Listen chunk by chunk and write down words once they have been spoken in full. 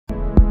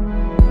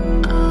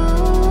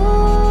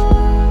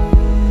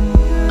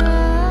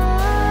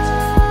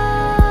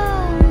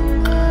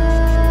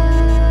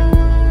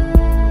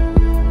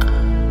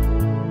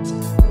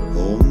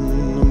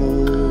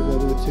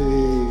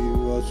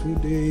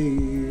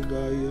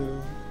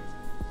Shivaya.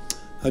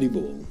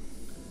 Haribol.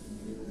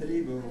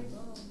 Haribol.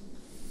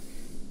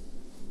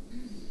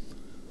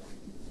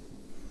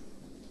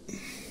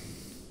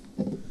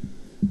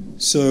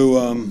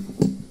 So,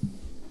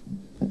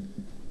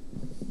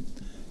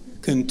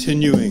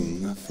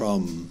 continuing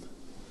from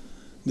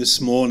this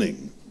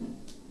morning,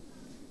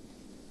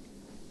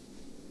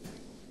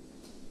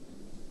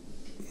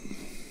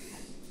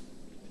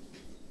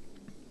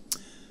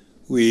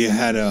 we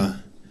had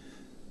a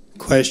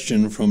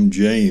question from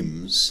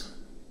James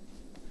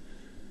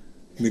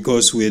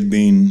because we had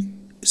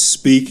been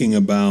speaking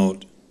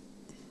about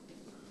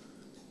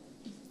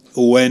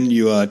when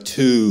you are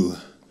too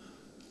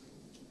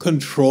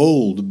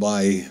controlled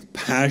by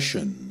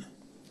passion,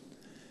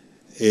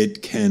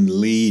 it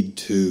can lead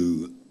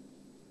to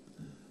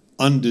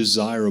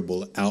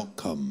undesirable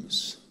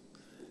outcomes.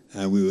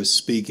 And we were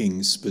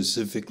speaking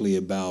specifically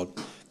about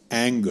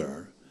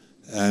anger,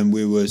 and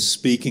we were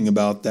speaking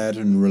about that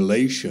in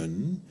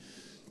relation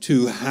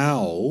to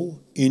how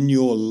in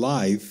your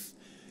life,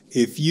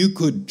 if you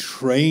could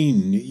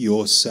train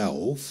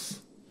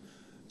yourself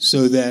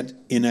so that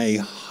in a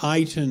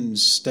heightened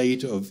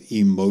state of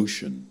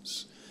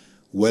emotions,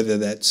 whether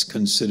that's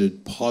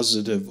considered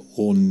positive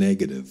or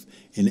negative,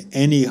 in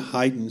any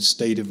heightened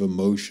state of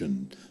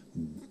emotion,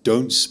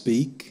 don't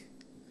speak,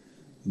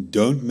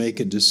 don't make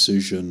a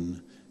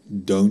decision,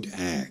 don't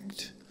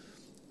act.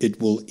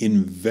 It will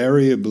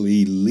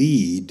invariably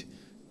lead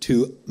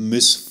to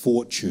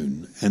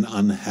misfortune and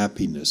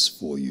unhappiness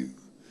for you.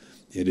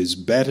 It is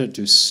better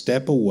to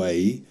step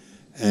away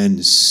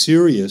and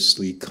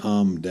seriously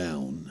calm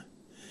down.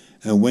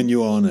 And when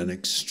you're on an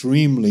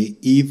extremely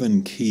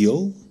even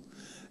keel,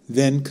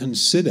 then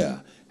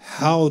consider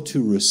how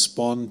to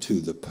respond to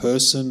the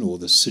person or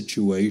the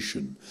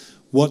situation.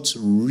 What's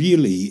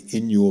really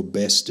in your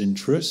best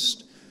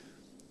interest?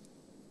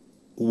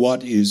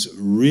 What is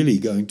really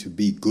going to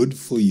be good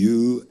for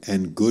you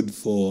and good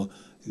for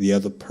the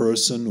other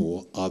person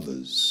or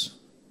others?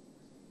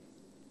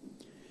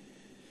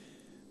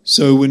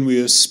 So when we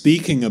are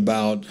speaking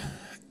about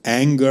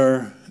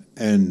anger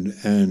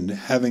and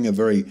having a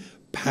very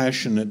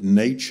passionate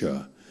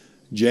nature,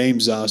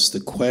 James asked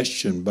the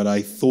question, but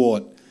I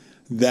thought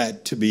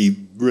that to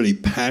be really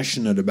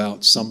passionate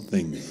about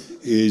something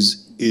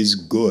is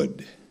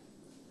good.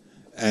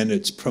 And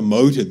it's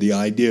promoted, the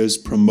idea is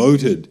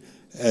promoted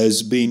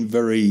as being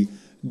very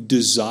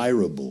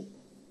desirable.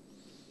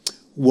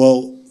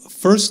 Well,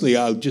 firstly,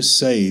 I'll just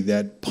say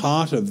that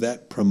part of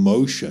that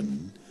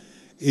promotion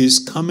is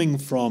coming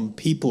from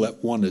people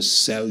that want to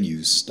sell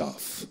you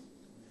stuff.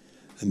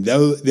 And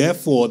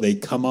therefore, they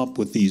come up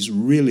with these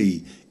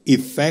really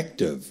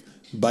effective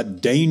but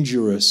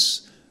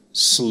dangerous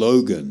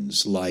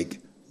slogans like,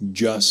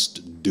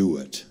 just do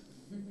it.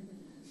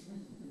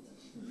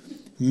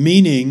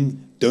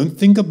 Meaning, don't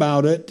think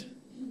about it,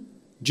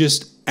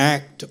 just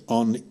act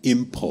on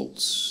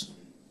impulse.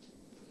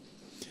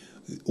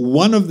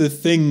 One of the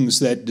things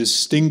that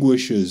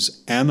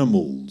distinguishes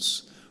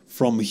animals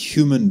from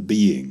human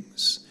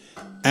beings,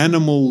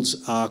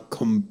 animals are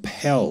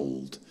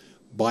compelled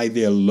by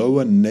their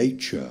lower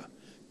nature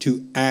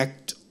to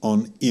act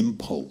on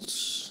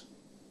impulse.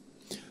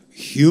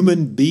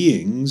 Human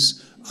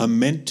beings are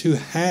meant to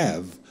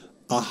have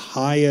a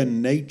higher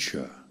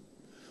nature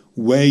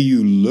where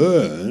you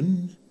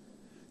learn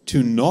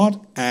to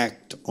not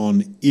act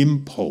on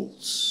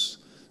impulse,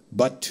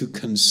 but to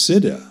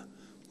consider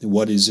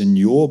what is in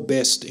your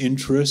best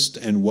interest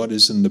and what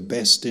is in the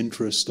best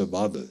interest of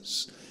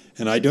others.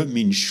 And I don't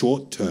mean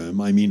short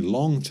term, I mean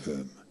long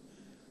term.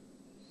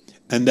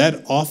 And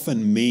that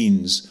often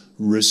means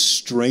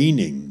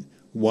restraining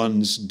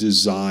one's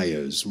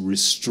desires,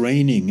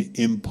 restraining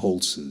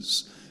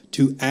impulses,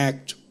 to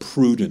act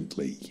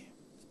prudently.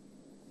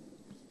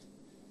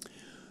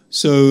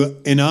 So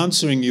in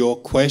answering your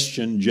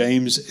question,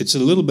 James, it's a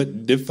little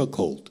bit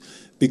difficult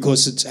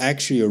because it's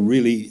actually a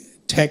really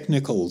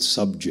technical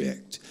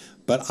subject,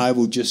 but I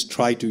will just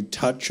try to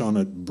touch on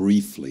it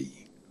briefly.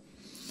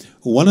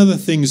 One of the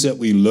things that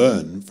we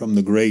learn from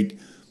the great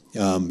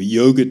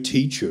yoga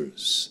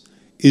teachers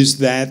is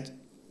that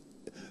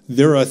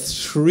there are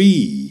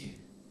three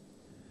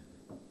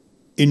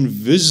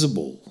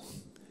invisible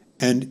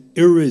and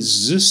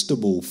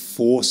irresistible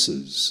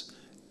forces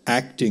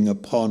acting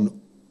upon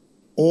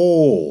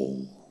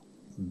all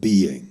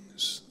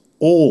beings,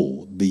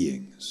 all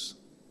beings.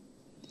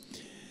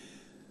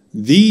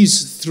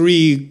 These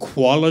three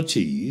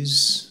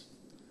qualities,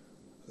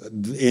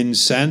 in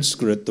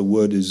Sanskrit the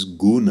word is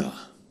guna.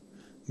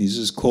 This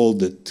is called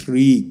the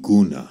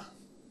tri-guna.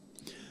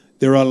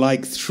 There are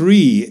like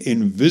three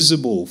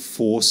invisible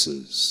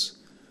forces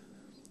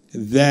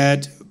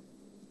that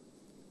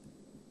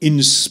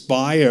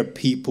inspire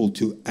people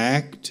to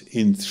act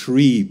in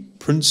three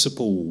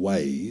principal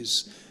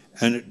ways,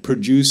 and it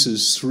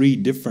produces three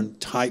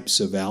different types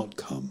of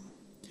outcome.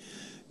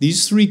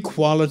 These three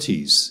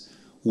qualities,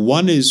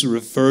 one is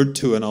referred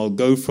to, and I'll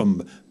go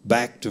from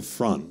back to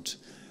front,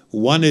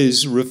 one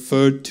is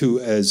referred to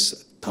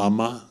as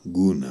tama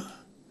guna,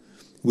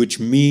 which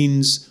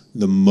means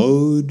the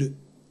mode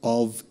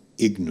of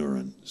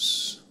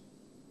ignorance.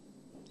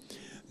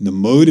 The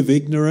mode of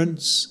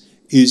ignorance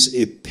is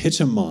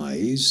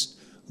epitomized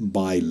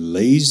by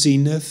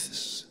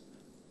laziness,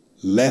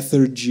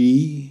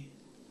 lethargy,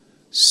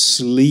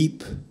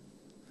 sleep,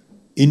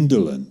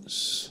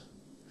 indolence,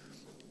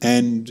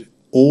 and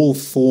all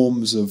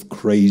forms of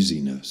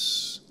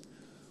craziness.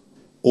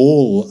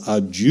 All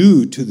are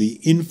due to the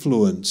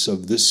influence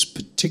of this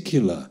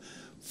particular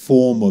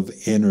form of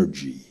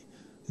energy,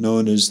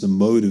 known as the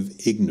mode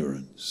of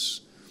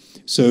ignorance.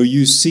 So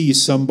you see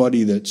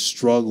somebody that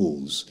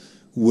struggles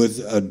with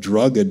a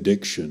drug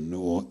addiction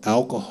or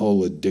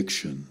alcohol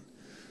addiction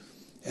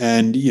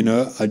and,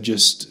 are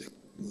just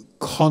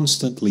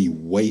constantly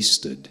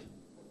wasted.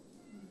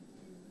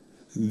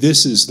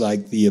 This is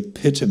like the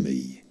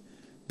epitome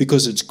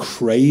because it's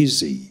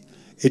crazy.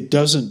 It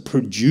doesn't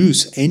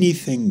produce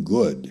anything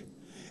good.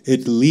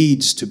 It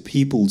leads to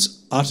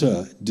people's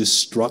utter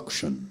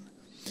destruction.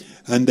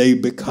 And they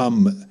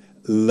become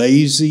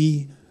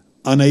lazy,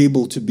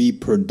 unable to be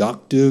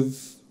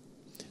productive.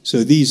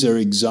 So these are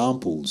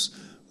examples.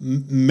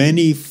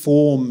 Many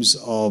forms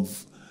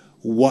of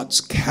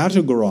what's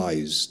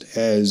categorized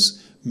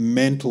as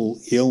mental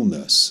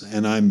illness.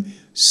 And I'm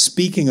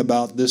speaking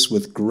about this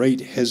with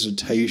great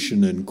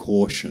hesitation and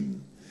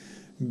caution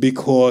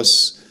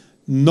because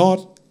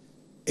not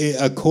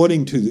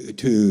according to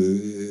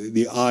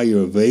the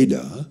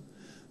Ayurveda,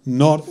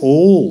 not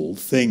all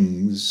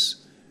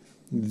things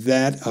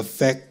that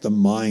affect the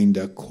mind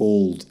are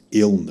called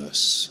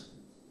illness.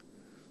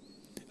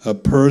 A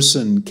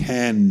person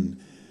can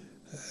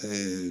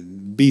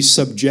be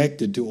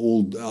subjected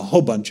to a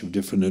whole bunch of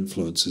different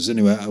influences.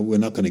 Anyway, we're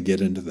not going to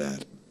get into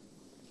that.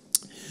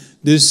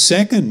 This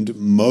second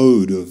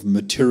mode of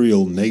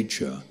material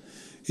nature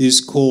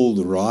is called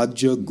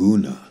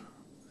Rajaguna.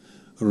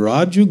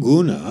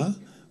 Rajaguna,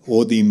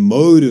 or the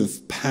mode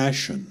of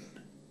passion,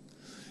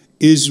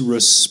 is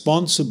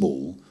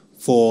responsible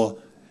for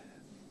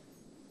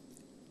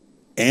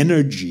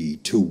energy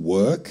to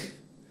work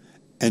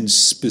and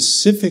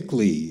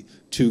specifically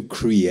to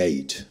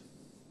create.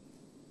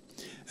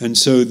 And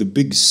so the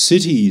big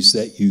cities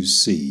that you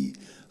see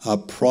are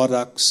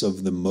products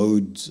of the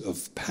modes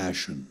of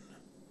passion.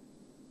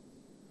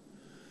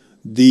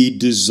 The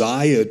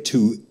desire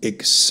to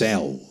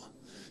excel,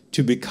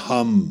 to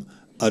become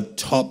a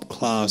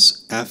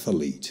top-class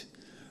athlete,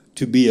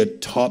 to be a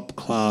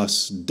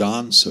top-class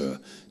dancer,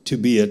 to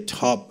be a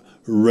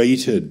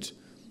top-rated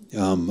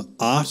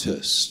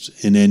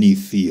artist in any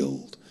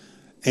field.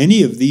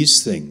 Any of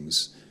these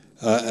things,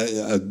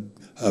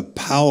 a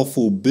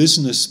powerful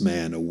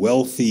businessman, a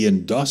wealthy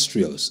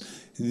industrialist,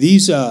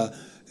 these are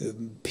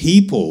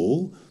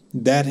people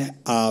that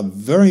are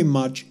very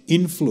much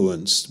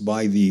influenced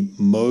by the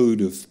mode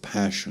of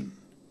passion.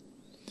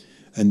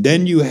 And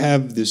then you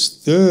have this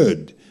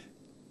third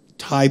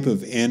type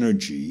of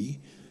energy.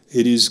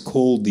 It is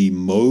called the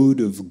mode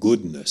of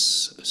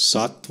goodness,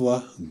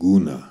 sattva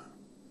guna.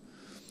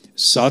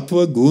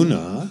 Sattva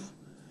guna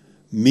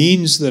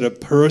means that a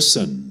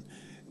person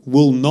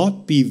will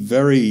not be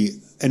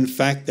in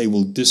fact, they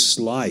will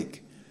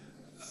dislike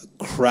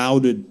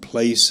crowded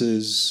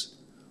places,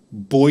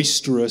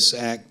 boisterous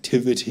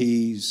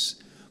activities,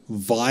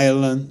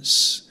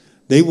 violence.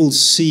 They will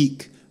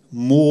seek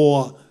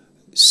more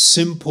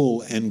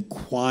simple and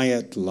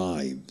quiet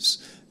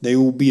lives. They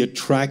will be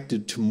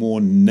attracted to more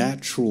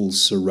natural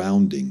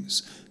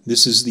surroundings.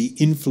 This is the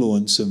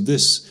influence of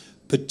this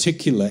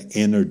particular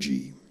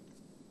energy.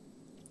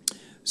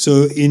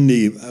 So in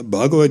the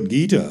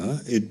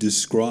Bhagavad-gita, it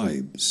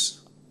describes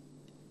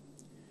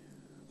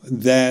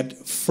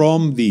that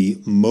from the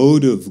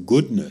mode of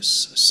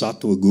goodness,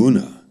 sattva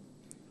guna,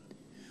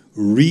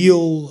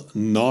 real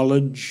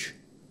knowledge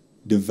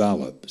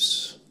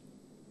develops.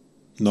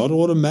 Not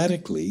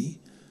automatically,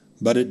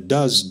 but it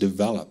does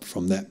develop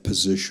from that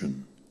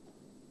position.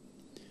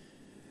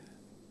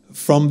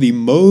 From the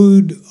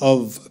mode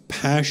of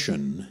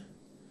passion,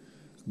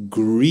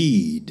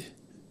 greed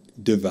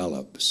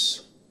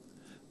develops.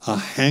 A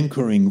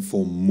hankering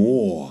for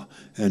more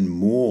and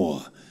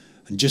more,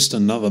 and just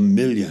another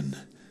million,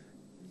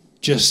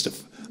 just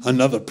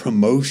another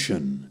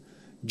promotion,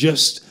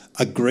 just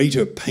a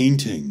greater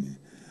painting.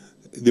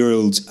 There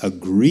is a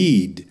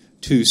greed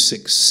to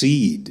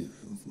succeed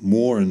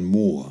more and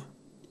more.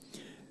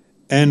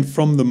 And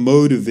from the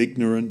mode of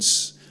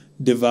ignorance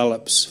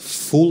develops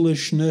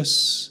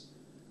foolishness,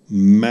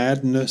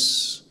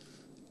 madness,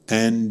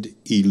 and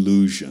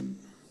illusion.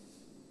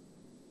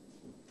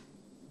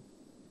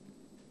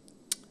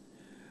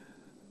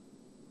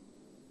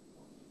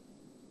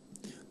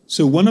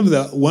 So one of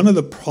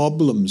the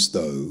problems,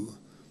 though,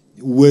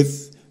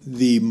 with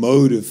the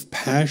mode of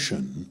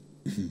passion,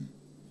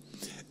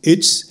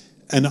 it's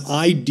an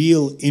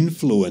ideal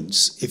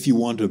influence if you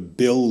want to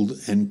build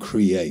and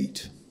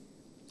create.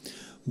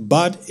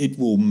 But it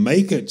will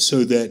make it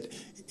so that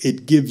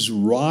it gives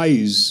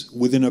rise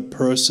within a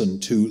person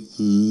to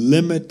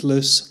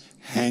limitless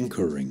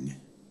hankering,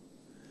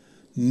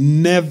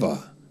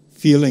 never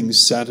feeling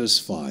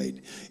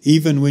satisfied.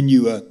 Even when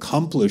you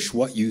accomplish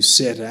what you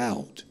set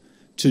out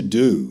to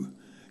do,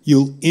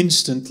 you'll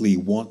instantly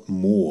want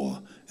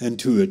more and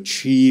to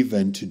achieve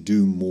and to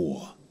do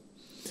more.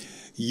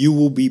 You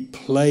will be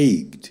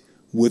plagued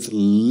with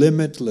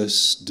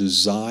limitless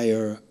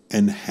desire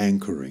and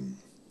hankering.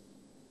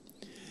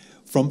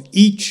 From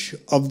each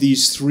of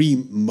these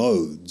three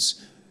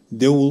modes,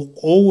 there will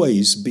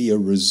always be a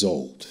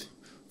result.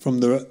 From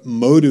the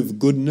mode of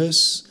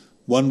goodness,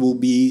 one will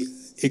be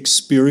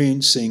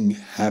experiencing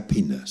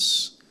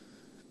happiness.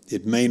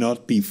 It may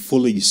not be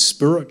fully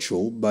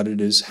spiritual, but it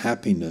is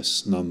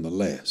happiness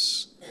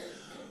nonetheless.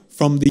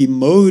 From the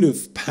mode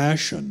of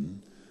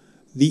passion,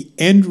 the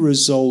end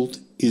result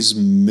is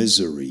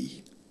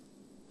misery.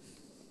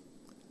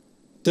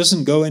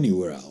 Doesn't go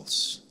anywhere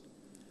else.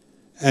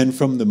 And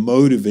from the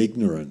mode of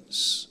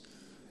ignorance,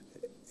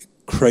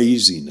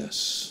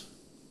 craziness.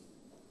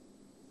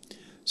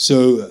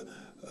 So,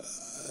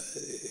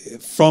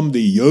 from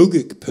the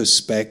yogic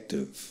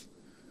perspective,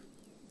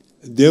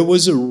 there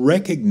was a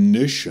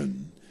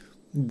recognition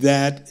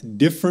that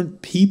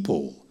different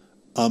people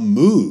are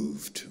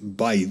moved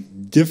by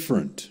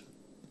different,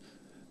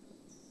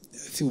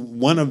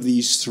 one of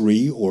these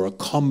three or a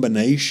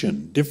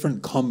combination,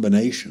 different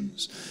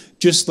combinations.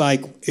 Just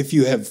like if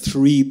you have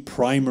three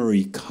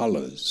primary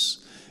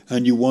colors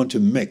and you want to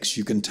mix,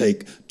 you can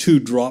take 2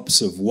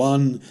 drops of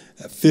one,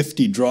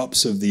 50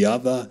 drops of the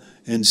other,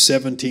 and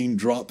 17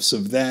 drops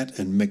of that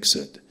and mix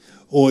it.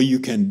 Or you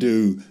can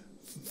do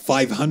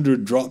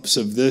 500 drops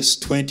of this,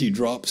 20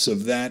 drops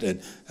of that,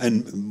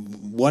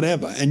 and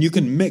whatever. And you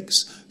can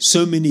mix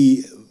so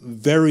many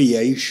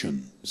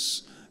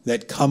variations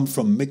that come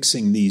from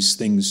mixing these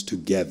things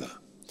together.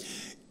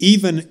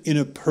 Even in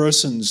a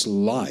person's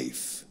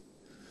life,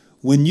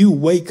 when you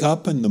wake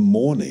up in the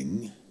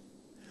morning,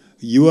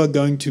 you are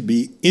going to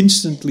be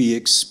instantly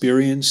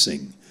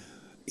experiencing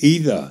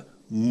either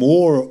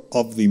more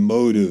of the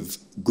mode of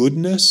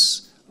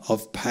goodness,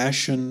 of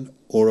passion,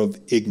 or of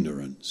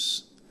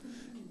ignorance.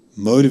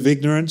 Mode of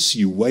ignorance,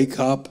 you wake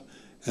up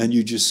and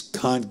you just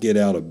can't get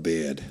out of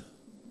bed.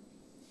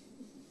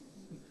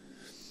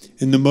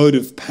 In the mode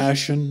of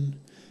passion,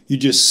 you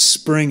just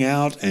spring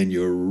out and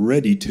you're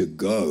ready to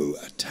go,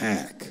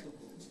 attack.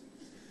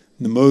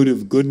 In the mode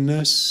of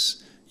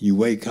goodness, you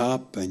wake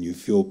up and you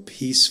feel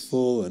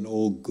peaceful and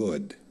all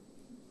good.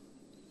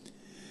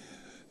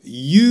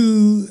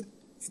 You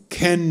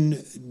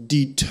can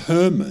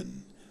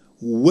determine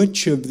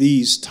which of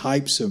these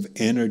types of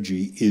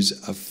energy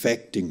is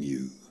affecting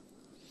you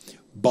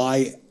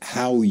by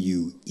how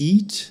you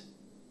eat,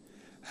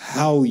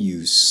 how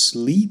you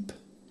sleep,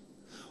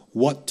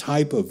 what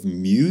type of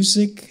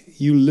music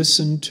you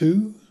listen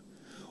to,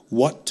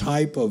 what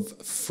type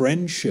of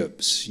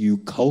friendships you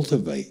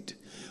cultivate,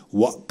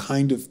 what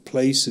kind of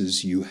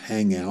places you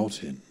hang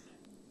out in,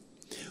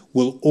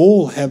 will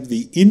all have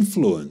the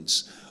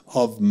influence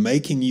of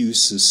making you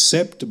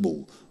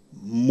susceptible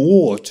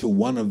more to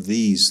one of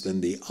these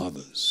than the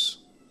others.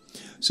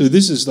 So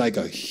this is like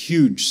a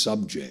huge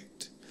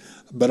subject.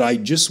 But I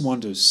just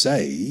want to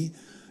say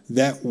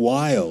that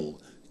while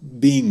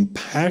being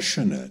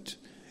passionate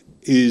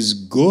is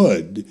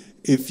good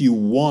if you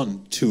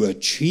want to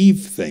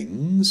achieve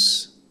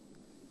things,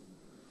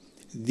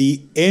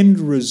 the end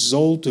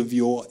result of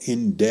your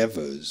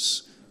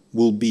endeavors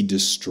will be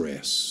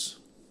distress.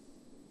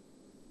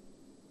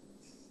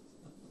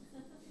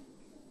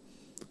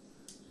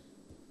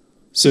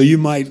 So you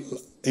might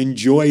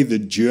enjoy the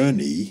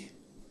journey,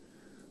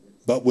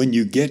 but when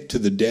you get to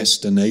the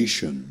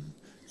destination,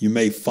 you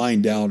may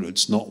find out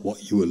it's not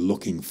what you were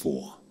looking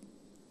for.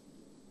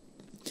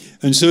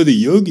 And so the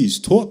yogis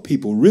taught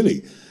people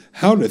really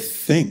how to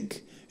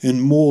think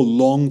in more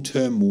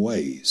long-term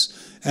ways.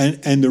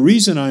 And the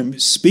reason I'm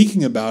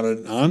speaking about it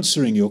and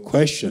answering your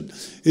question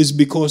is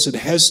because it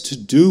has to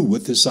do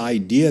with this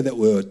idea that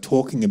we were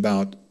talking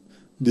about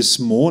this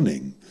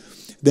morning,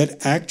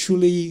 that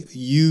actually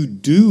you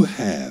do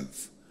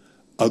have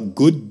a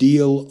good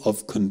deal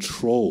of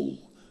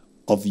control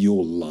of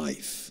your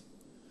life.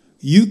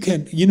 You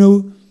can,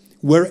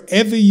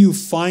 wherever you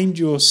find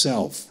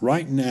yourself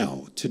right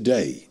now,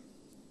 today,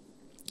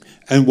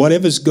 and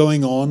whatever's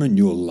going on in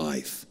your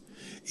life,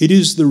 it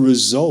is the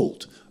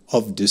result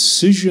of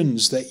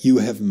decisions that you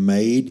have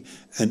made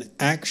and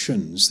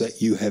actions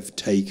that you have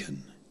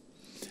taken.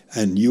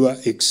 And you are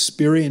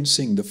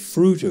experiencing the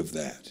fruit of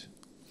that.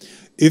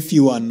 If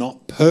you are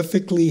not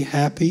perfectly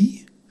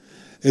happy,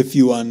 if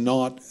you are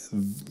not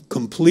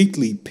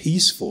completely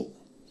peaceful,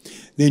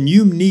 then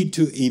you need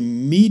to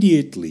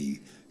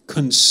immediately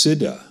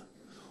consider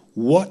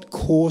what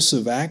course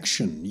of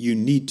action you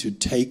need to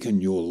take in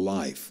your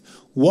life,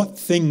 what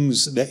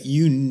things that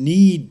you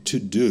need to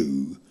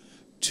do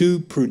to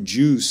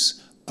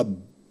produce a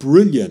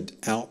brilliant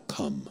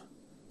outcome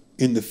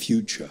in the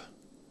future.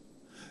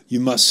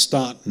 You must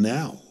start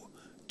now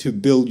to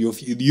build your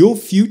future. Your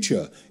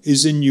future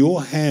is in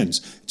your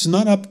hands. It's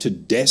not up to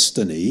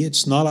destiny.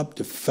 It's not up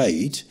to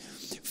fate.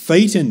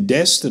 Fate and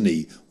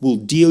destiny will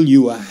deal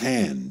you a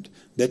hand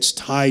that's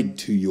tied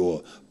to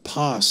your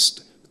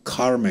past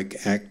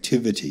karmic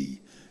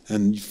activity,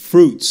 and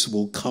fruits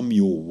will come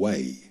your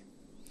way.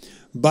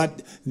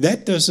 But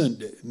that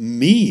doesn't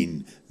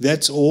mean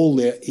that's all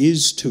there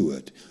is to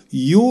it.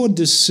 Your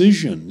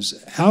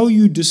decisions, how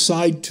you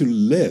decide to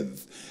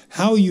live,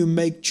 how you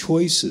make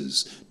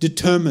choices,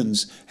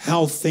 determines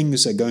how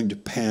things are going to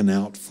pan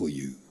out for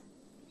you.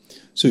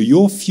 So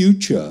your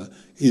future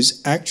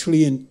is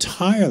actually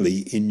entirely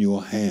in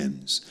your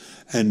hands.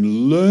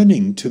 And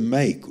learning to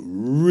make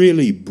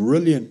really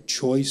brilliant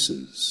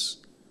choices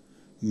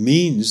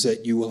means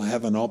that you will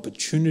have an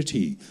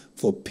opportunity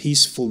for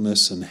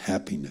peacefulness and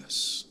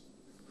happiness.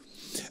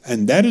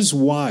 And that is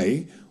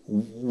why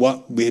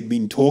what we had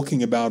been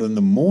talking about in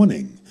the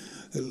morning,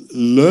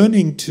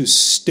 learning to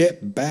step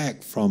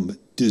back from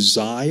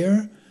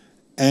desire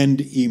and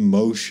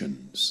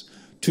emotions,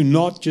 to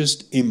not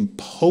just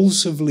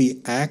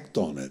impulsively act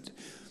on it.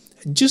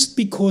 Just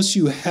because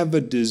you have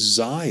a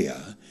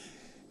desire,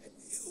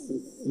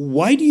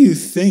 why do you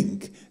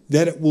think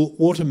that it will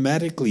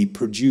automatically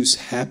produce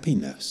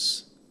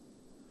happiness?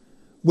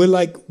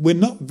 We're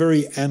not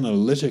very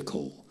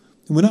analytical.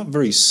 We're not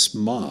very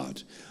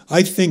smart.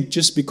 I think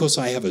just because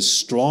I have a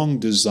strong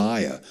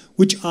desire,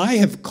 which I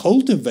have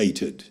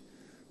cultivated,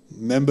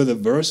 remember the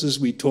verses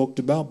we talked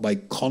about? By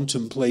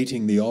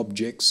contemplating the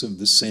objects of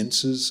the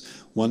senses,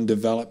 one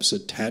develops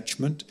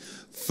attachment.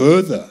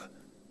 Further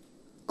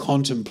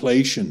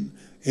contemplation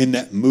in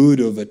that mood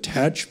of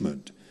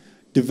attachment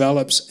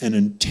develops an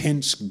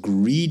intense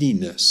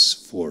greediness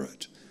for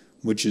it,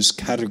 which is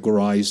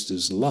categorized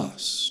as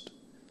lust.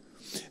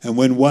 And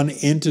when one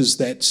enters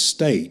that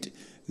state,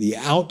 the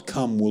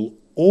outcome will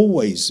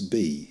always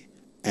be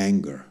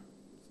anger.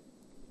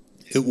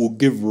 It will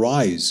give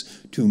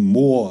rise to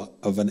more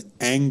of an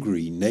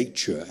angry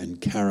nature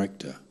and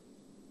character.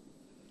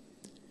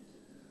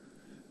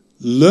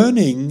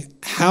 Learning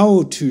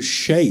how to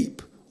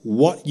shape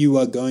what you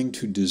are going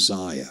to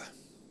desire.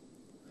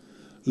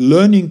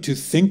 Learning to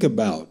think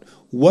about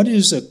what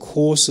is a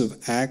course of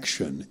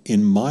action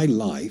in my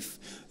life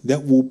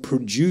that will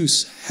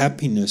produce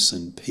happiness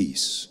and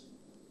peace.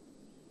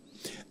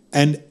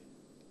 And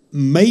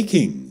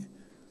being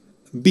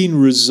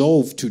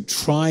resolved to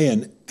try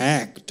and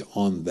act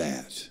on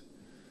that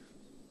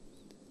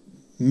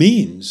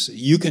means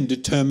you can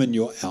determine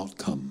your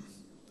outcome,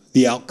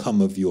 the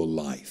outcome of your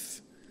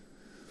life.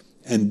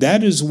 And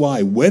that is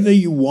why, whether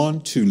you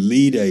want to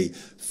lead a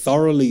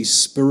thoroughly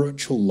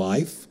spiritual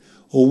life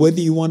or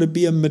whether you want to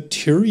be a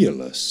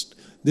materialist,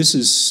 this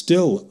is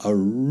still a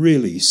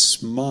really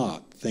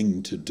smart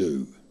thing to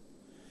do.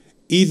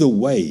 Either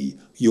way,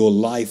 your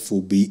life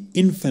will be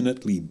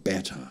infinitely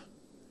better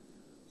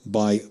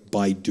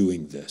by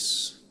doing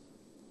this.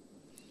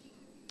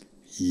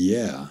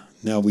 Yeah,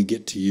 now we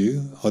get to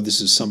you. Oh,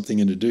 this is something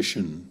in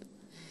addition.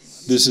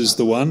 This is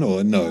the one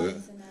or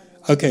no?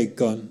 Okay,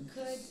 go on.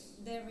 Could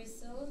the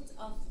result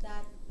of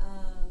that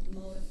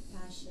mode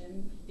of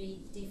passion be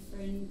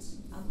different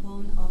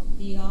upon of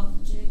the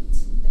object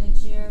that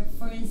you're,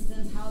 for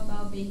instance, how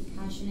about being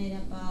passionate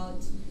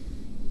about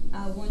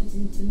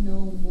wanting to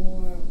know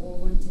more or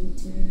wanting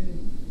to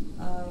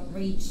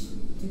reach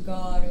to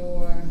God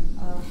or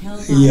help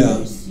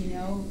others, you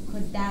know?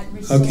 Could that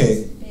result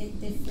be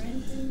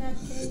different in that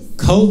case?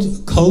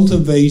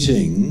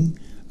 Cultivating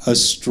a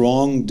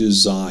strong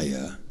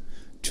desire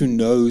to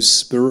know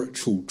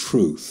spiritual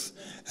truth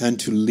and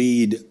to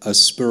lead a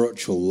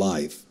spiritual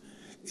life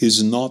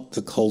is not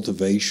the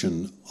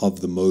cultivation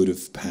of the mode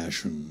of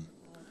passion.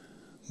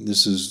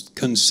 This is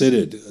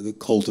considered the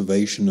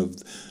cultivation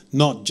of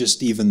not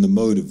just even the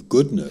mode of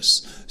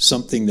goodness,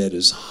 something that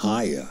is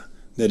higher,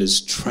 that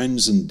is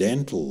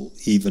transcendental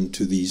even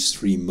to these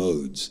three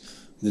modes.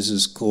 This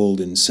is called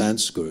in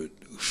Sanskrit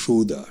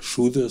Shuddha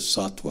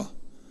Sattva,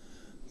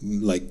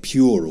 like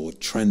pure or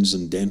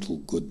transcendental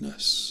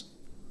goodness.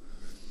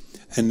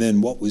 And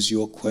then what was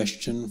your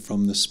question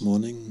from this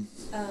morning?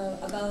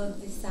 About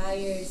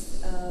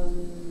desires,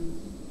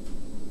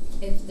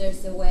 if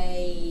there's a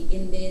way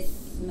in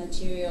this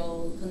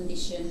material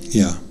condition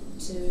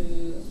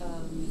to,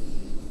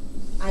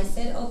 I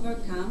said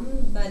overcome,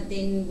 but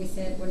then we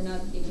said we're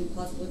not even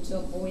possible to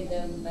avoid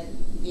them, but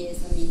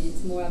yes, I mean,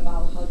 it's more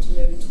about how to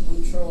learn to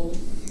control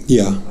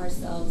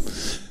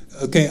ourselves.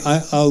 Okay,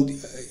 I'll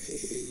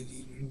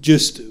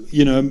just,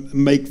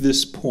 make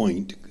this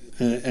point,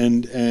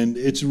 and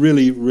it's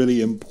really,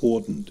 really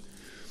important.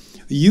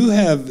 You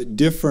have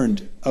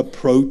different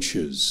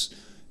approaches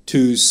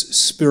to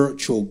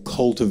spiritual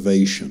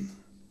cultivation.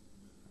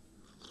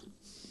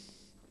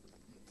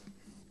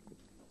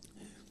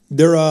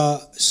 There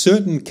are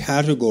certain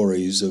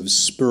categories of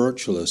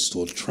spiritualists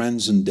or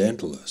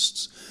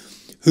transcendentalists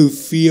who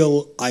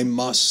feel I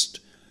must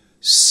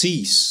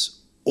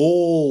cease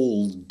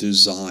all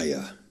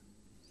desire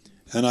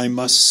and I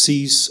must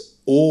cease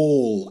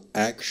all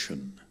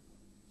action.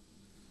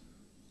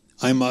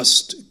 I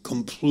must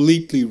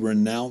completely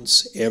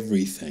renounce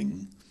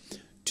everything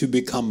to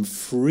become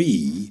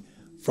free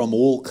from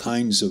all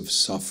kinds of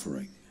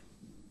suffering.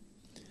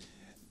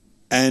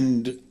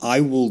 And I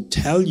will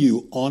tell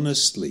you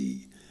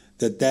honestly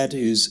that that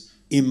is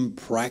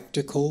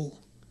impractical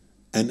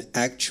and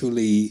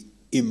actually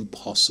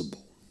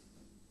impossible.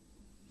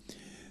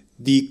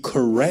 the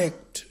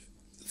correct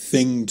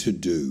thing to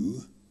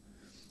do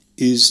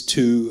is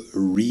to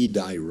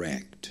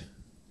redirect.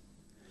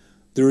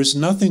 There is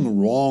nothing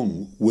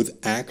wrong with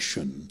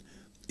action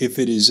if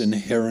it is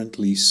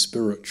inherently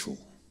spiritual.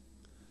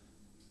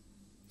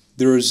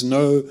 There is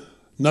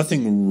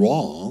nothing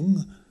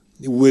wrong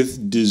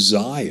with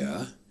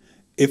desire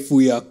if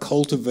we are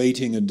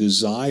cultivating a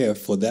desire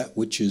for that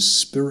which is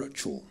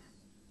spiritual.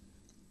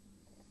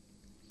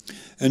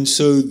 And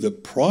so the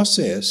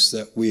process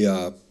that we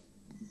are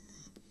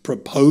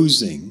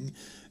proposing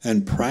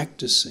and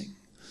practicing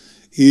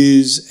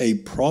is a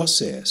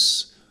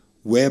process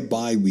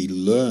whereby we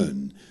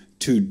learn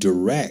to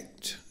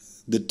direct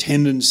the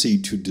tendency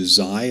to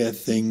desire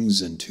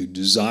things and to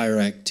desire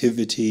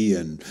activity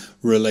and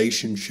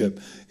relationship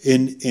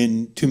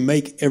to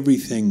make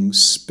everything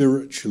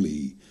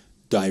spiritually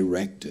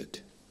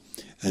directed.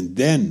 And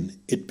then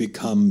it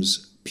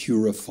becomes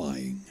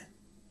purifying.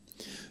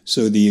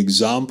 So the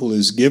example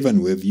is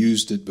given, we've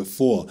used it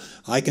before.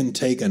 I can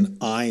take an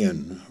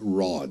iron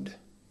rod.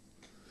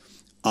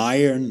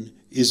 Iron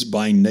is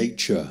by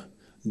nature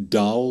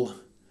dull,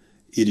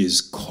 it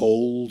is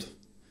cold,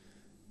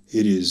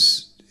 it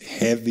is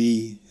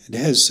heavy, it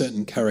has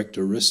certain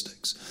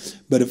characteristics.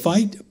 But if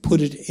I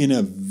put it in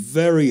a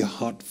very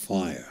hot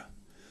fire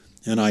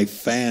and I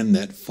fan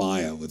that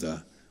fire with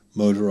a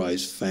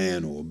motorized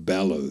fan or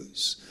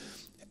bellows,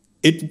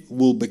 it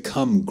will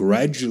become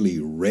gradually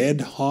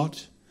red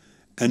hot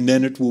and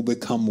then it will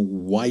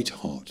become white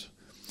hot.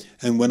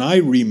 And when I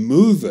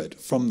remove it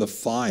from the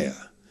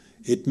fire,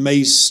 it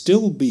may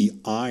still be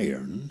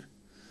iron,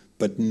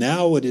 but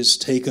now it has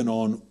taken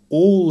on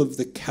all of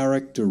the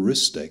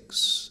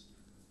characteristics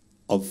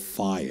of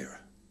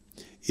fire.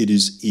 It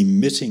is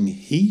emitting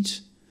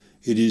heat,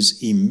 it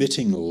is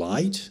emitting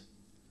light.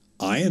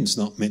 Iron's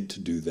not meant to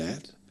do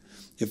that.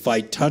 If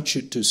I touch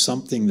it to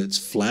something that's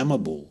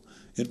flammable,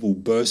 it will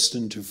burst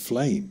into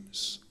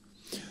flames.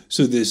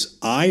 So this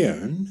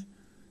iron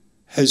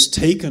has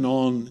taken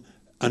on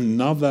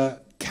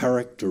another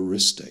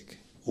characteristic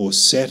or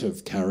set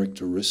of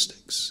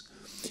characteristics.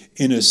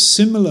 In a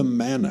similar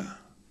manner,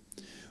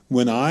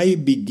 when I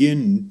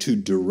begin to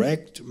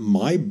direct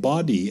my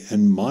body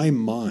and my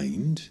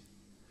mind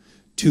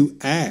to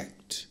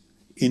act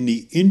in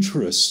the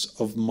interests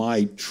of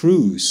my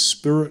true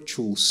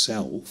spiritual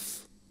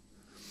self,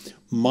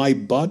 my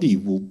body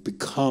will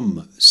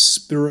become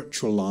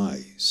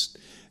spiritualized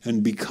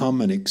and become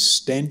an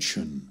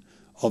extension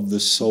of the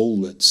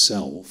soul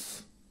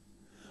itself,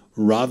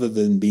 rather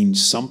than being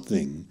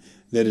something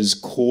that is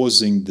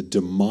causing the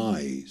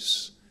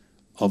demise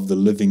of the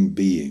living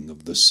being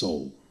of the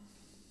soul.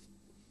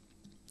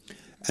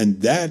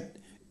 And that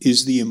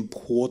is the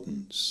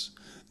importance.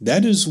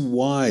 That is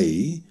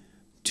why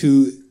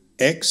to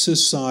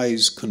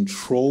exercise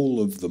control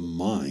of the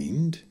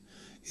mind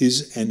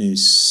is an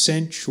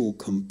essential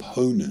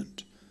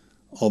component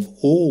of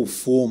all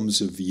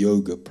forms of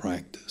yoga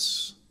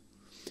practice.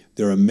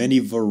 There are many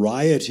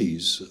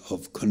varieties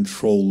of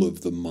control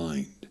of the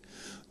mind.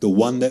 The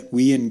one that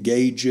we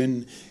engage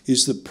in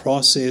is the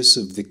process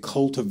of the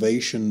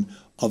cultivation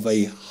of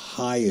a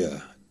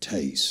higher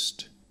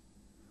taste.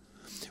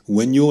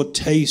 When your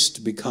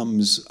taste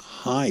becomes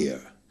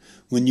higher,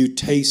 when you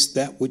taste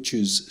that which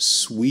is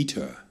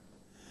sweeter,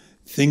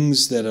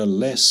 things that are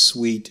less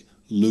sweet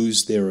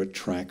lose their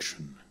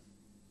attraction.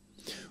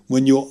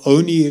 When your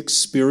only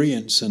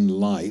experience in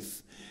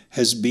life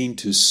has been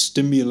to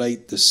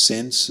stimulate the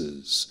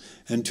senses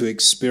and to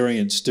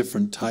experience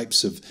different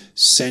types of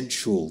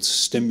sensual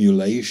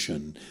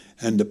stimulation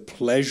and the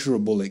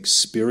pleasurable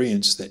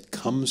experience that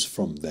comes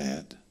from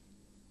that,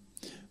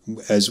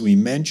 as we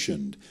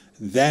mentioned,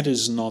 that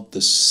is not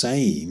the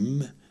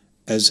same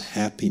as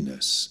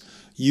happiness.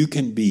 You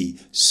can be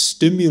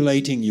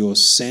stimulating your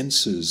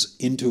senses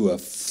into a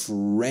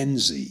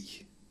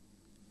frenzy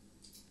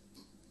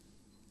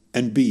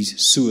and be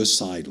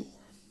suicidal.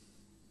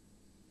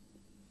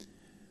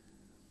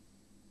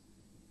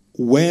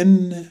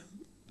 When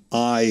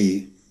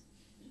I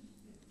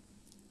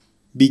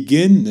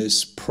begin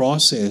this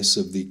process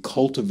of the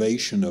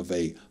cultivation of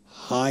a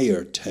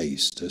higher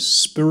taste, a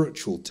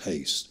spiritual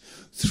taste,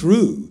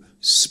 through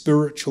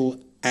spiritual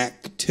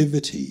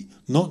activity,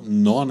 not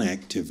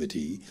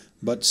non-activity,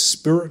 but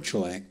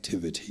spiritual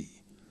activity,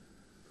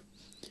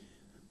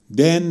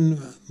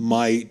 then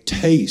my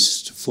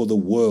taste for the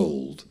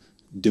world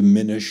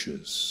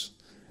diminishes,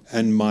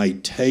 and my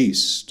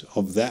taste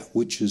of that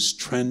which is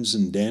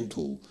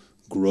transcendental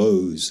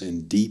grows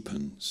and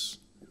deepens.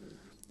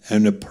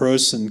 And a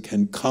person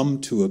can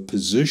come to a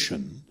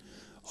position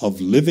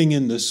of living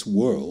in this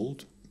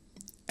world,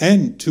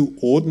 and to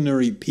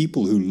ordinary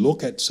people who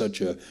look at such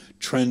a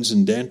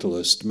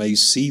transcendentalist may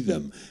see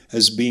them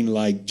as being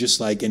just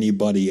like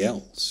anybody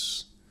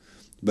else.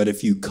 But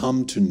if you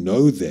come to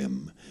know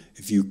them,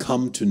 if you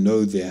come to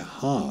know their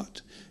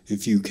heart,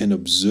 if you can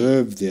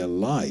observe their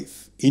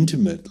life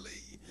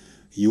intimately,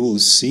 you will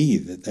see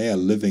that they are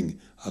living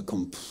a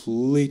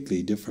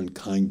completely different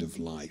kind of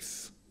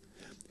life.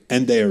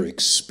 And they are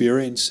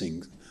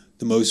experiencing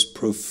the most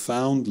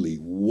profoundly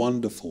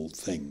wonderful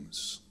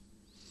things.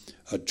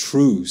 A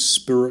true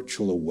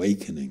spiritual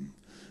awakening,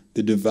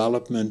 the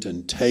development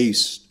and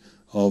taste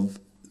of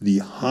the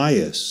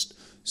highest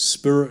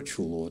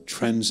spiritual or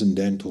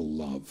transcendental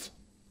love.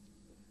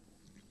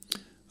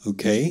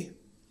 Okay?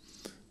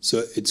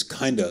 So it's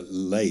kind of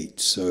late,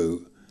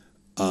 so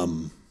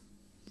I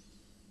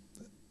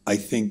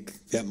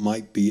think that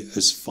might be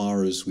as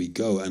far as we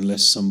go,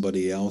 unless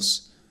somebody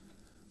else...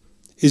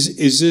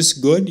 Is this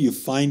good? You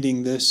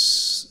finding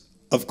this?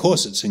 Of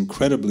course, it's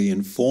incredibly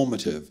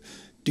informative.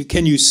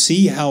 Can you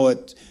see how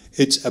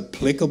it's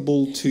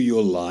applicable to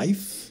your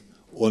life,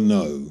 or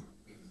no?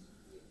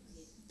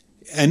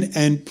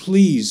 And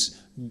please,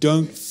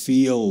 don't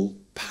feel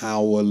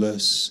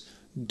powerless.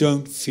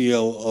 Don't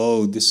feel,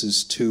 oh, this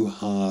is too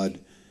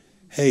hard.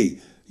 Hey,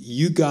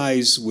 you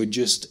guys were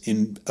just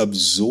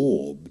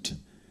absorbed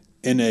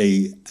in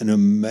an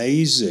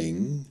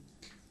amazing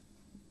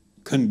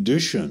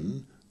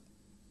condition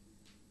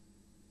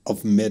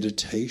of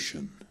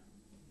meditation.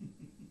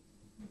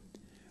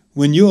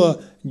 When you're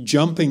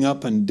jumping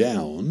up and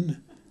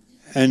down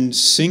and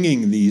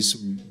singing these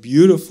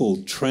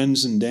beautiful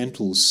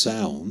transcendental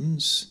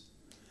sounds,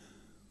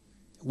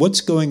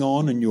 what's going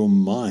on in your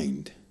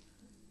mind?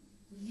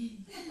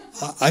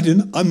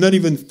 I'm not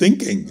even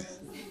thinking.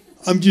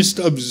 I'm just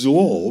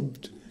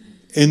absorbed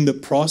in the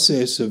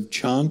process of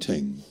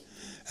chanting.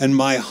 And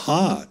my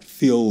heart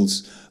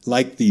feels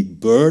like the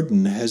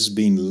burden has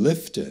been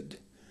lifted.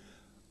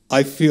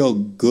 I feel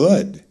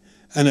good,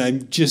 and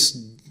I'm just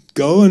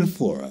going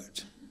for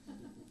it.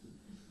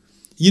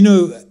 You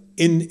know,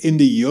 in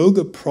the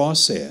yoga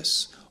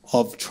process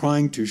of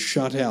trying to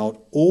shut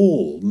out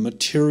all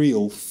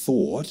material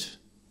thought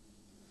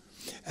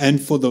and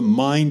for the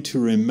mind to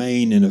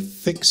remain in a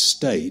fixed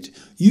state,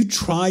 you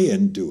try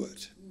and do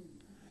it.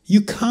 You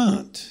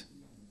can't.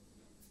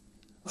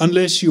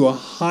 Unless you are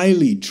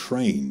highly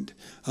trained,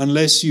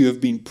 unless you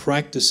have been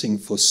practicing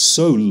for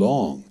so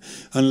long,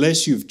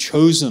 unless you've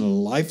chosen a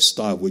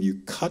lifestyle where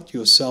you cut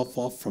yourself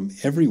off from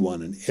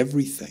everyone and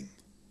everything,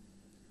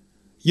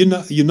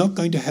 you're not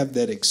going to have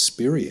that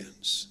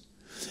experience.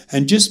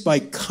 And just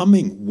by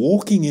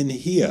walking in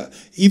here,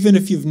 even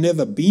if you've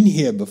never been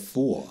here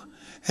before,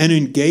 and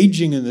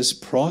engaging in this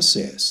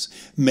process,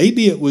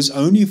 maybe it was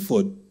only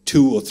for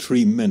 2 or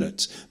 3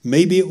 minutes.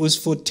 Maybe it was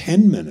for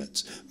 10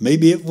 minutes.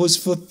 Maybe it was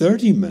for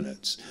 30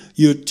 minutes.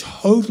 You're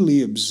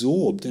totally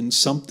absorbed in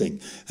something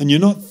and you're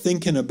not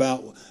thinking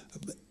about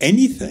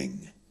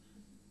anything.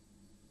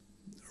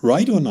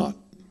 Right or not?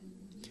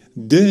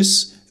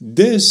 This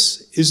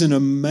is an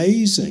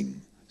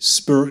amazing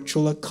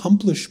spiritual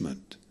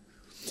accomplishment.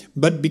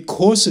 But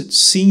because it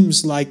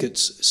seems like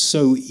it's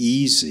so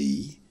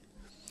easy,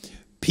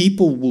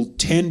 people will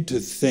tend to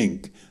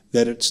think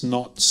that it's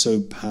not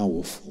so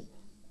powerful.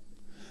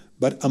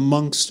 But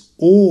amongst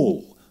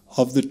all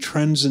of the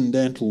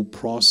transcendental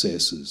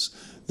processes,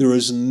 there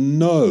is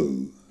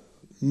no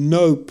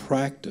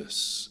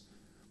practice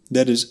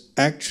that is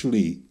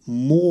actually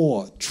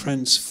more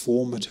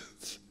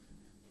transformative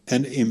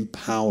and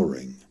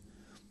empowering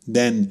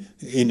than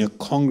in a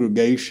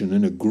congregation,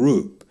 in a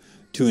group,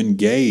 to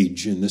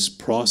engage in this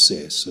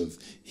process of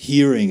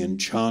hearing and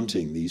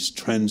chanting these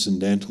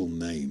transcendental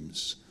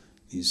names,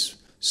 these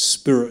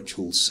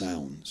spiritual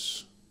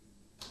sounds.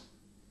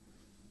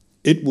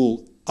 It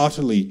will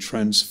utterly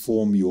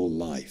transform your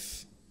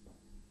life.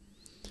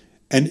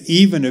 And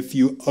even if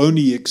you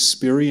only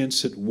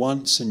experience it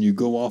once and you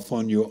go off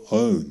on your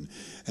own,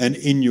 and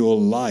in your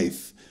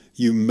life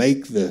you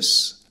make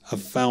this a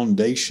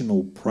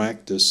foundational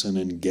practice and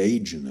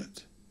engage in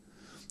it,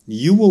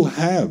 you will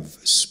have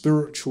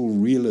spiritual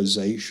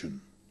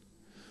realization.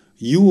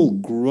 You will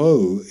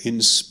grow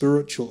in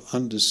spiritual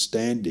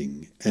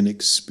understanding and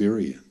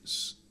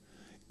experience.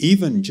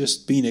 Even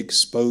just being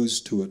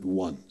exposed to it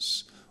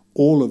once.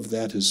 All of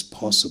that is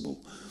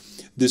possible.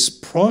 This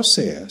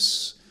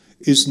process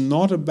is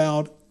not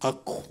about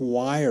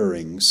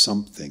acquiring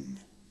something.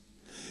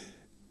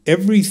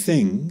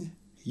 Everything,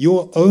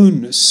 your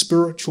own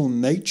spiritual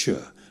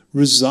nature,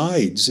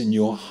 resides in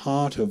your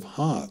heart of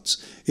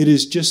hearts. It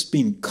has just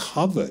been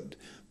covered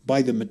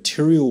by the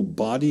material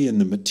body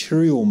and the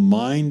material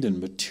mind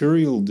and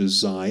material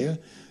desire.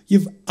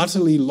 You've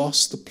utterly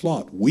lost the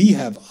plot. We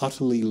have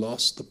utterly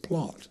lost the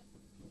plot.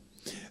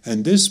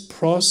 And this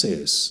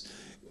process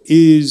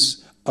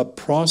is a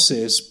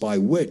process by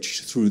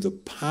which, through the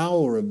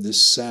power of this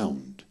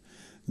sound,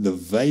 the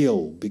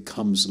veil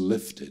becomes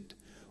lifted.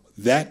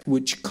 That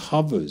which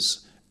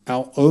covers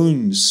our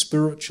own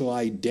spiritual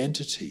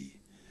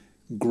identity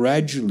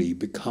gradually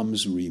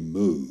becomes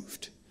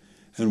removed.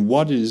 And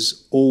what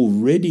is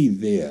already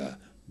there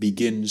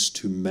begins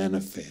to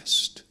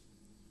manifest.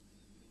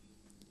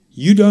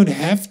 You don't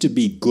have to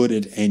be good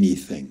at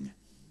anything.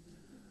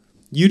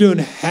 You don't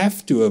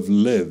have to have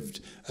lived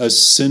a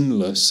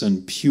sinless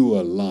and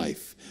pure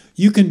life.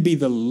 You can be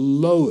the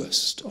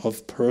lowest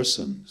of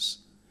persons.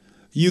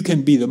 You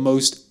can be the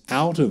most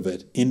out of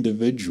it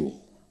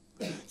individual.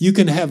 You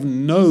can have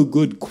no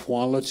good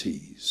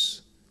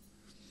qualities.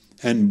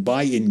 And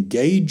by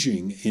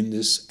engaging in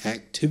this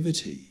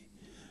activity,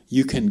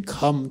 you can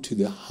come to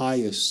the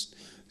highest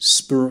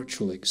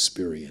spiritual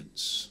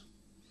experience.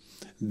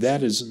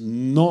 That is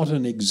not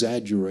an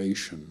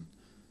exaggeration.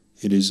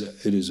 It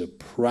is a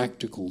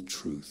practical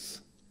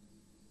truth.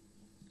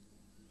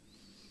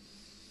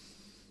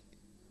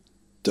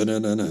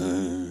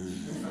 Da-da-da-da.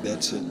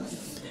 That's it.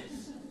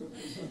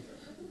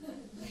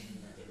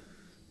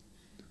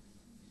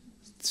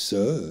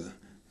 So,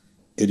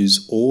 it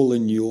is all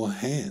in your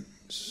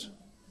hands.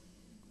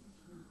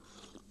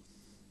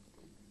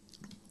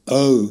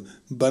 Oh,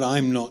 but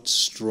I'm not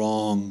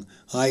strong.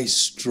 I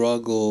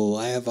struggle.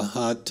 I have a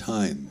hard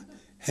time.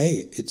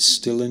 Hey, it's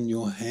still in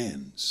your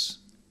hands.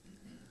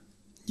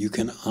 You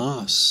can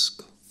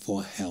ask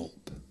for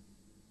help.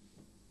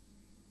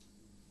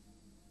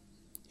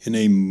 In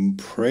a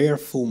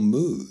prayerful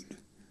mood,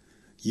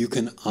 you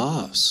can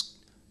ask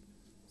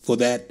for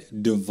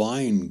that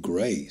divine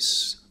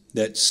grace,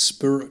 that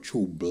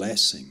spiritual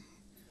blessing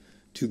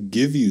to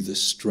give you the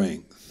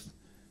strength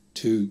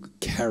to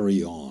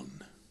carry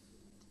on.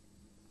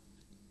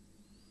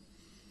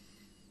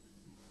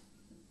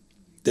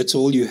 That's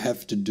all you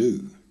have to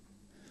do.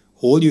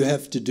 All you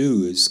have to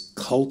do is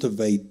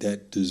cultivate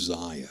that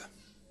desire,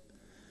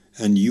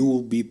 and you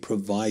will be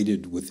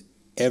provided with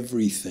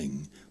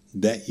everything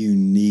that you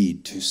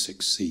need to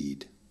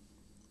succeed.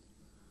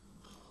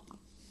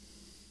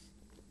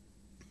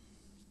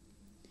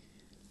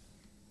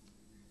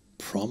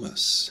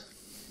 Promise.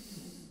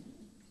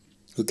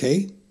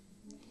 Okay?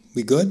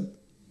 We good?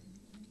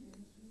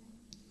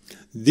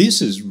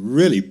 This is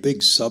really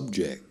big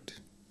subject.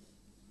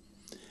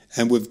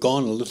 And we've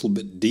gone a little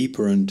bit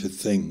deeper into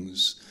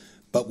things,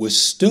 but we're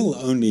still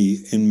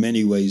only in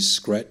many ways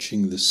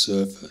scratching the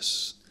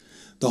surface.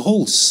 The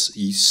whole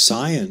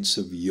science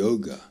of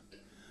yoga,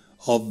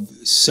 of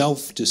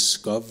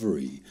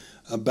self-discovery,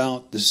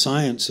 about the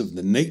science of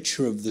the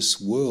nature of this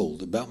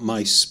world, about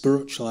my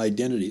spiritual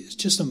identity, it's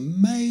just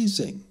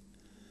amazing.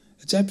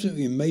 It's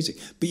absolutely amazing.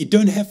 But you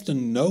don't have to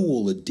know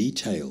all the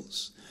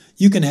details.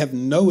 You can have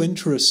no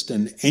interest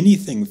in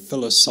anything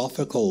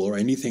philosophical or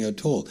anything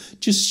at all.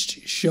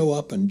 Just show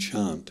up and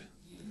chant.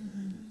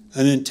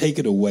 And then take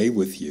it away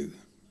with you.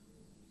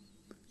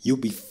 You'll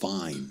be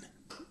fine.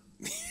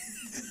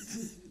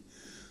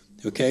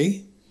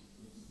 Okay?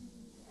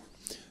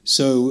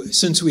 So,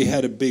 since we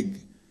had a big,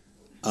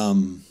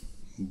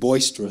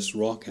 boisterous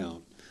rock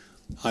out,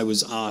 I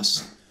was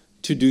asked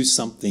to do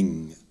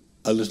something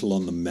a little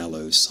on the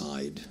mellow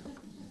side.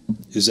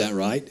 Is that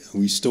right? Are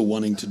we still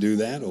wanting to do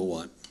that, or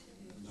what?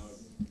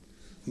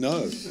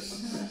 No.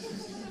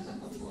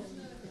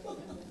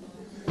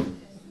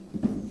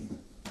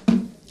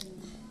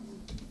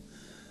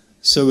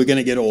 So we're going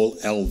to get all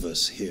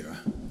Elvis here.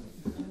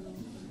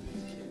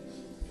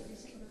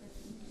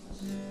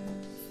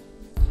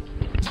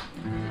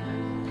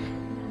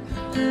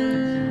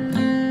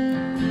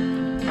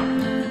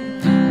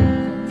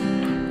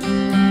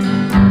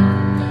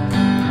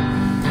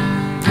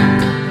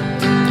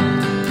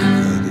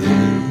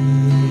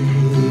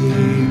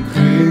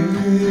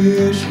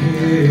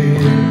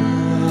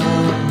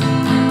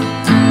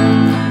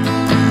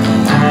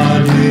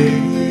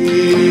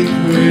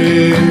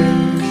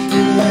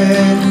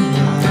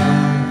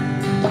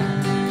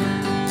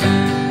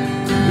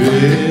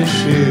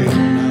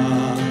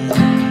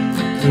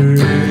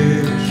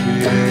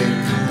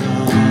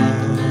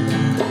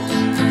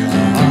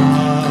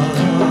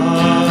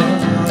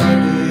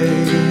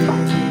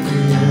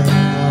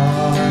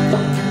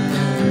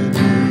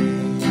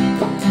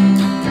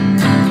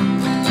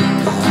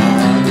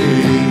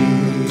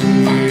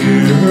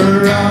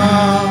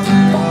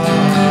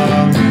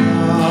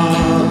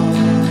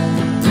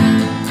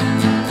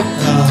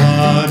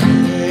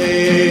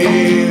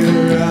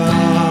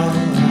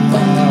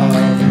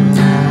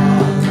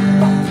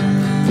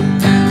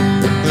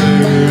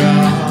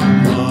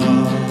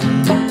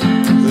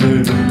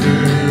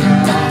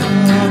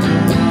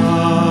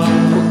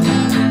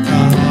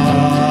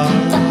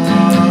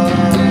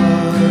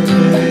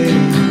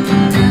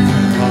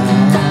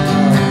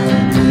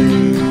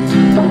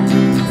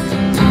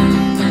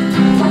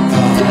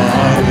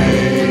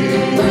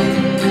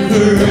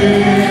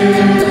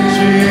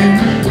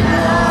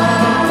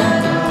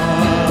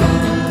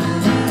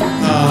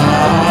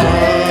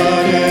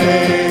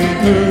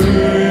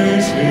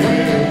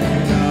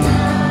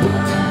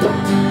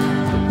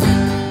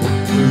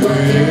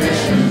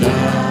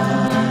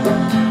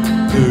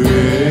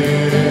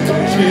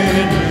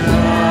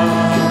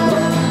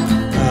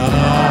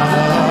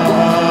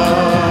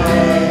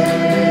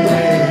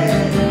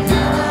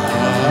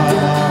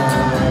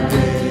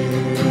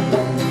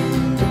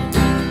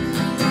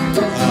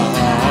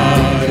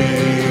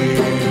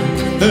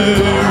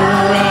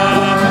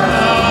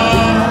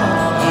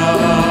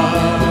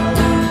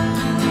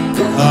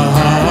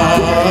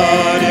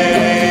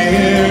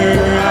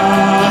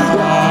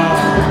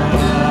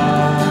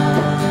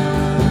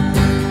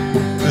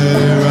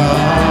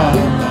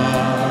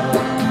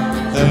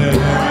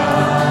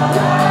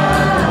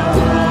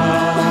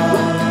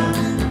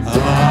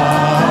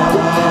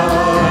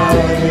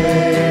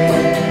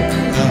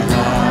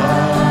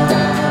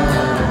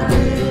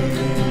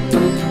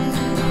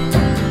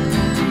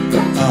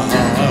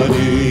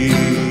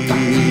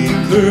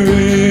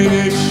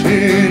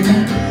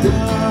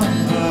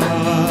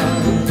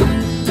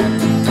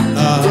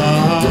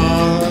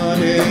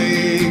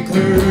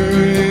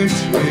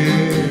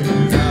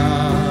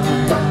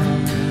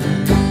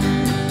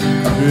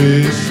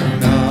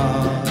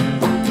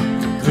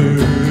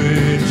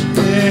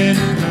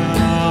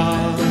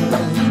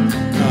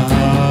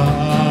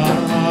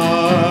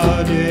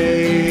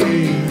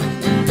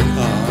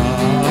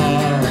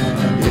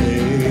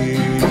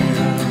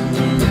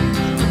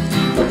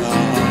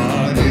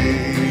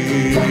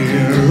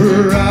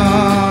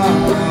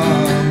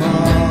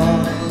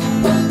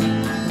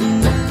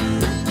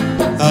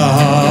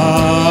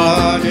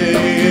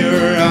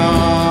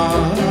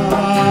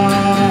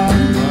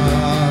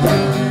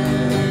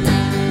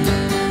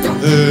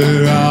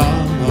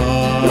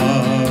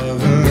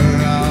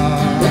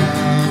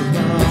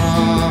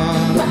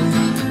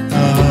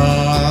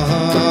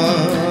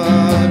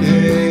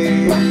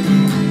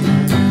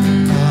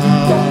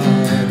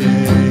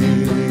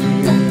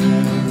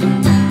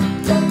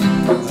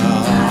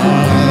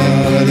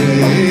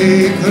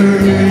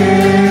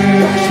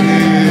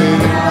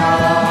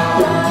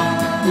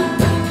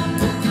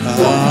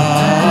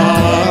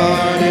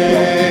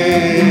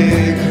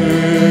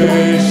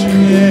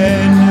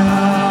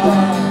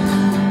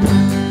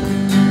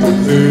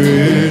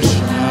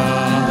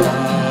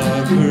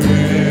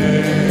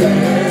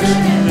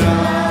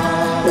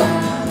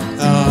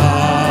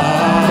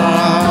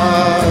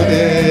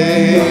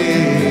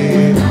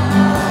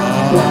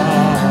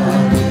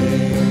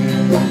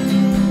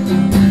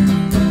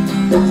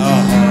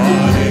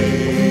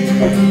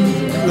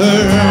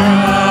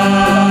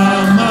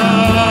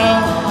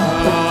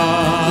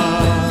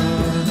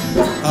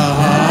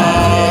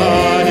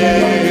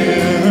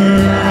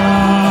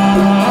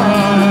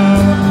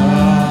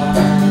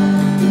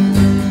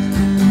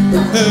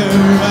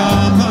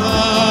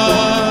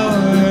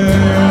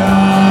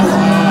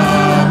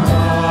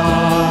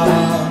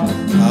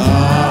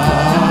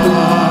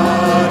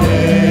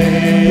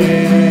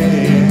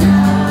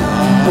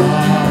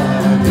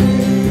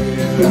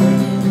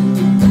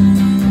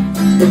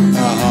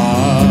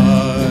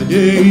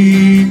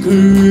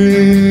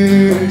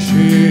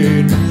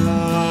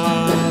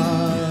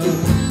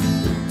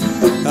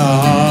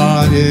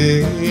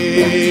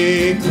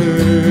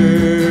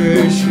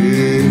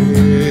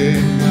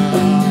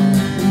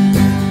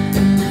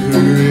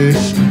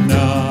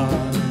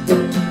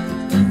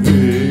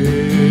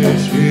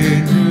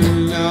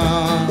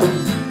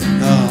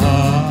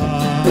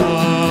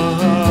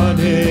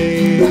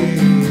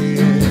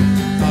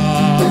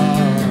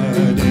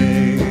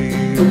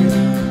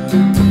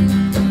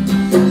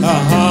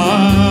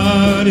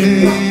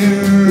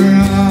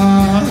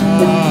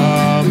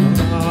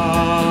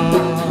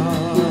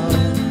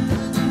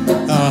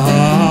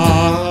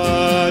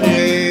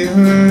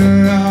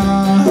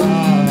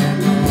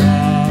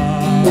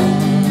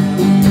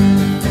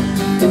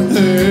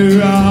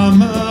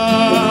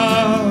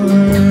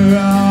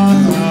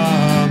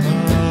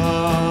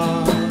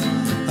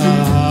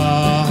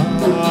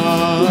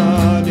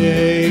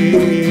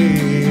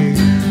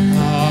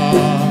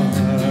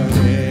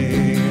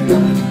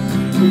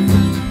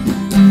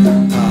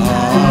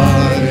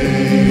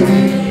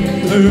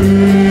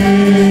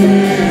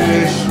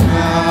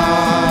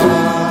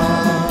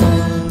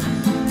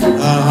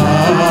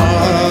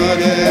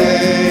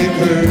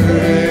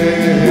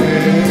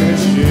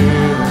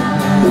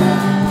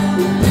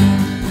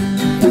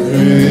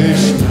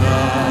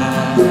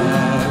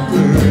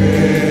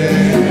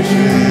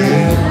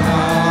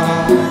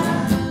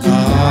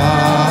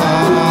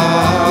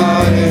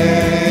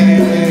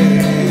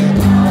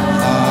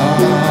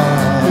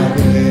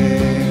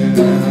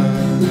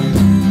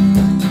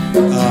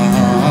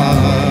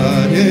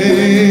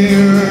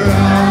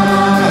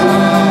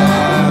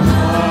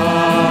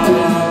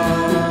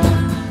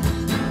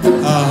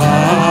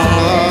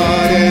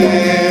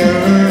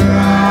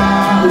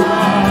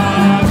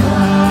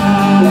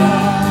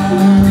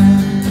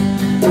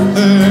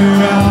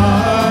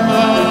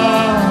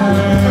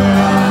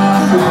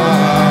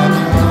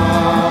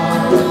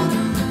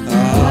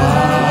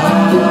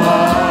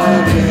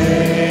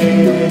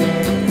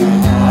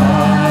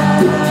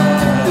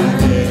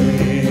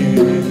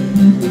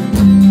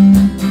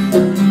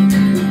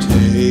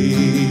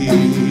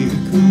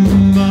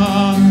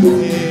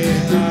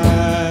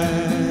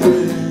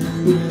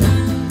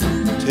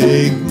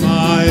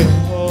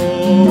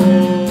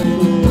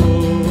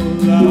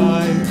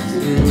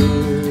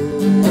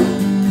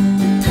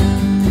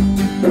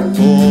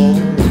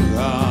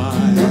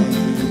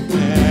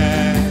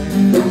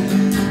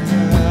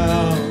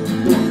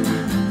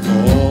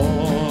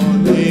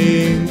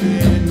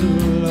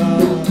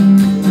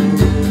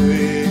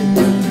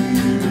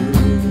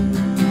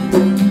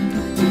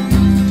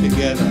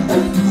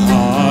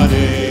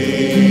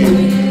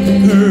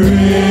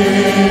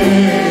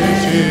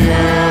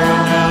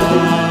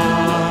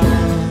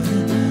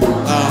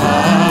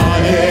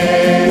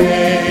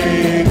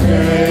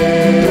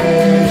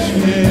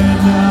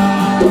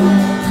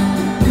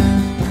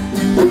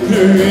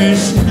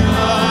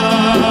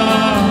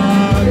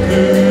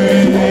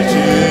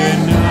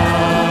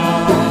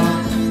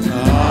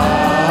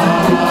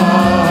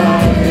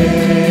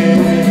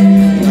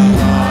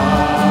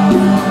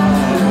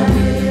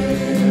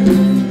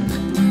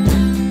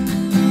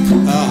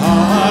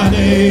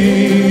 Hare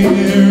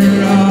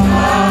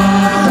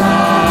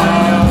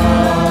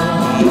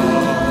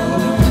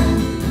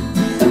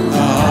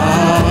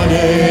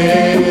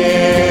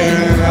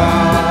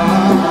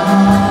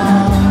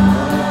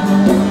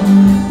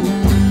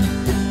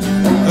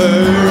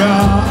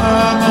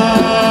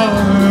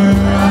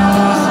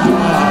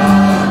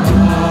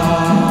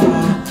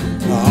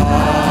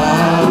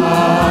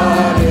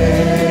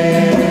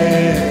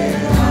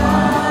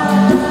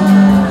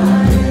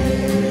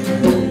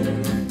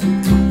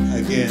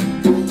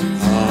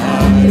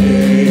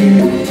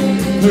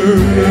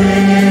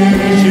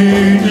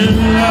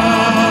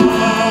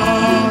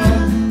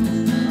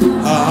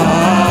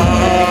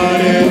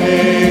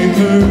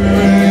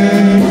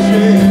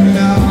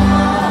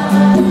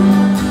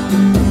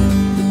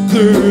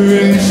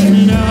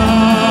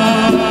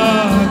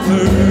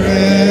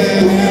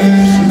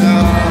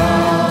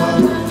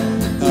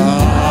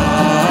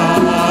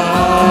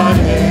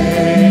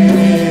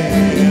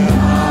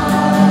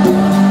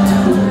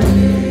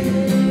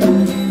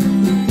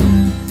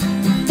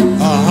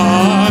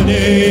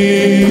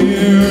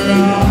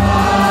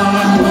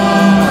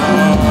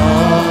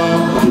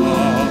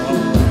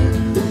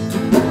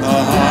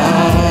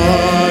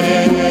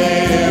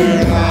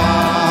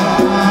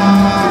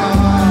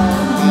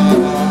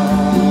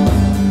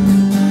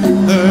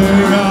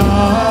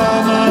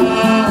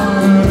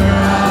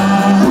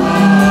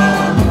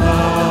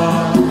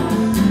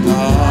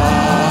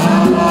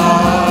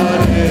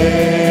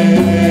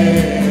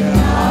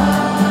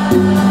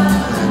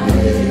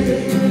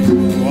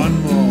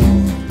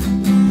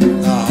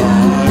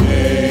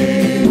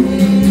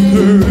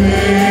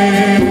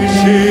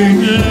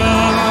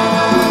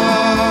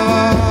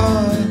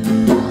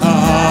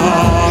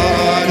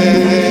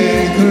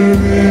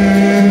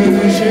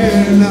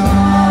Krishna